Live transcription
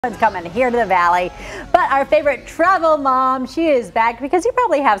Coming here to the Valley, but our favorite travel mom, she is back because you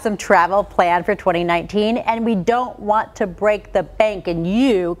probably have some travel planned for 2019 and we don't want to break the bank, and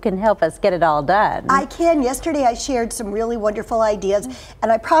you can help us get it all done. I can. Yesterday I shared some really wonderful ideas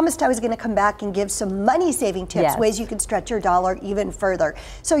and I promised I was going to come back and give some money saving tips, ways you can stretch your dollar even further.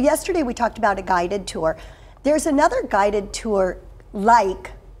 So yesterday we talked about a guided tour. There's another guided tour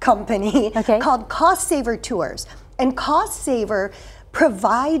like company called Cost Saver Tours, and Cost Saver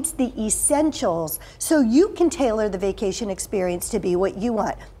provides the essentials so you can tailor the vacation experience to be what you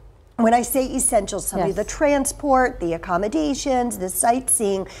want. When I say essentials, some of the transport, the accommodations, the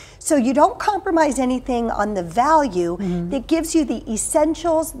sightseeing, so you don't compromise anything on the value. That gives you the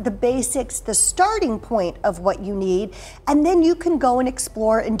essentials, the basics, the starting point of what you need, and then you can go and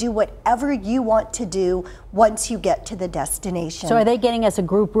explore and do whatever you want to do once you get to the destination. So are they getting us a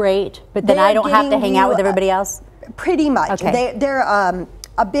group rate, but then I don't have to hang out with everybody else? Pretty much. They're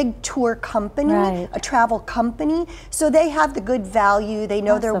a big tour company, a travel company, so they have the good value, they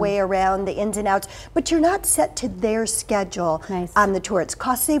know their way around the ins and outs, but you're not set to their schedule on the tour. It's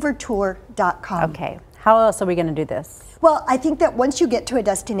costsavertour.com. Okay, how else are we going to do this? Well, I think that once you get to a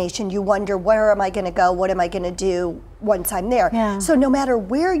destination, you wonder, where am I going to go? What am I going to do once I'm there? So no matter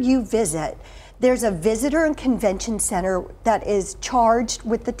where you visit, there's a visitor and convention center that is charged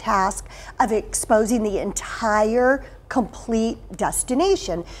with the task of exposing the entire complete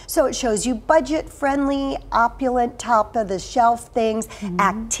destination. So it shows you budget-friendly, opulent, top-of-the-shelf things,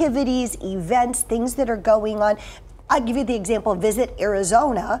 activities, events, things that are going on. I'll give you the example, visit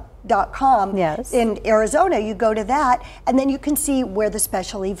Arizona.com. In Arizona, you go to that, and then you can see where the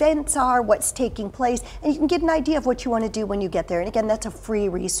special events are, what's taking place, and you can get an idea of what you want to do when you get there. And again, that's a free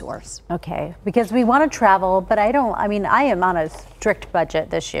resource. Okay, because we want to travel, but I am on a strict budget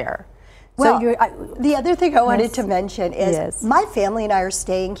this year. Well, the other thing I wanted to mention is my family and I are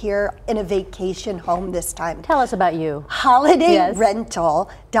staying here in a vacation home this time. Tell us about you.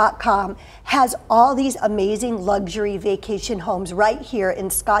 HolidayRental.com has all these amazing luxury vacation homes right here in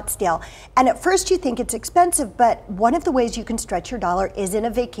Scottsdale. And at first you think it's expensive, but one of the ways you can stretch your dollar is in a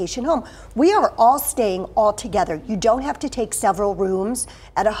vacation home. We are all staying all together. You don't have to take several rooms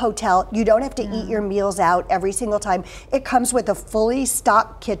at a hotel. You don't have to eat your meals out every single time. It comes with a fully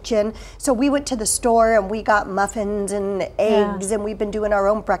stocked kitchen. So we went to the store and we got muffins and eggs, and we've been doing our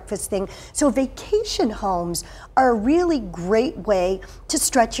own breakfast thing. So vacation homes are a really great way to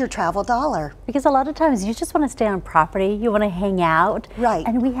stretch your travel dollar. Because a lot of times you just want to stay on property, you want to hang out.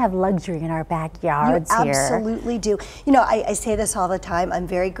 And we have luxury in our backyards here. You absolutely do. You know, I say this all the time, I'm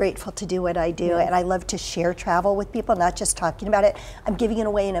very grateful to do what I do, and I love to share travel with people, not just talking about it. I'm giving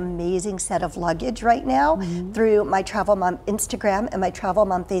away an amazing set of luggage right now through my Travel Mom Instagram and my Travel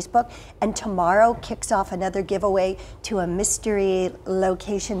Mom Facebook. And tomorrow kicks off another giveaway to a mystery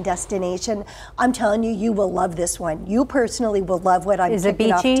location destination. I'm telling you, you will love this one. You personally will love what I'm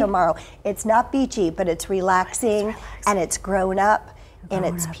kicking off tomorrow. It's not beachy, but it's relaxing, and it's grown up, and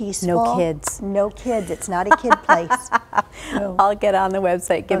it's peaceful. No kids. No kids. It's not a kid place. I'll get on the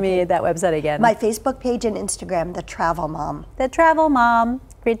website. Give me that website again. My Facebook page and Instagram, The Travel Mom. The Travel Mom.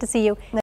 Great to see you.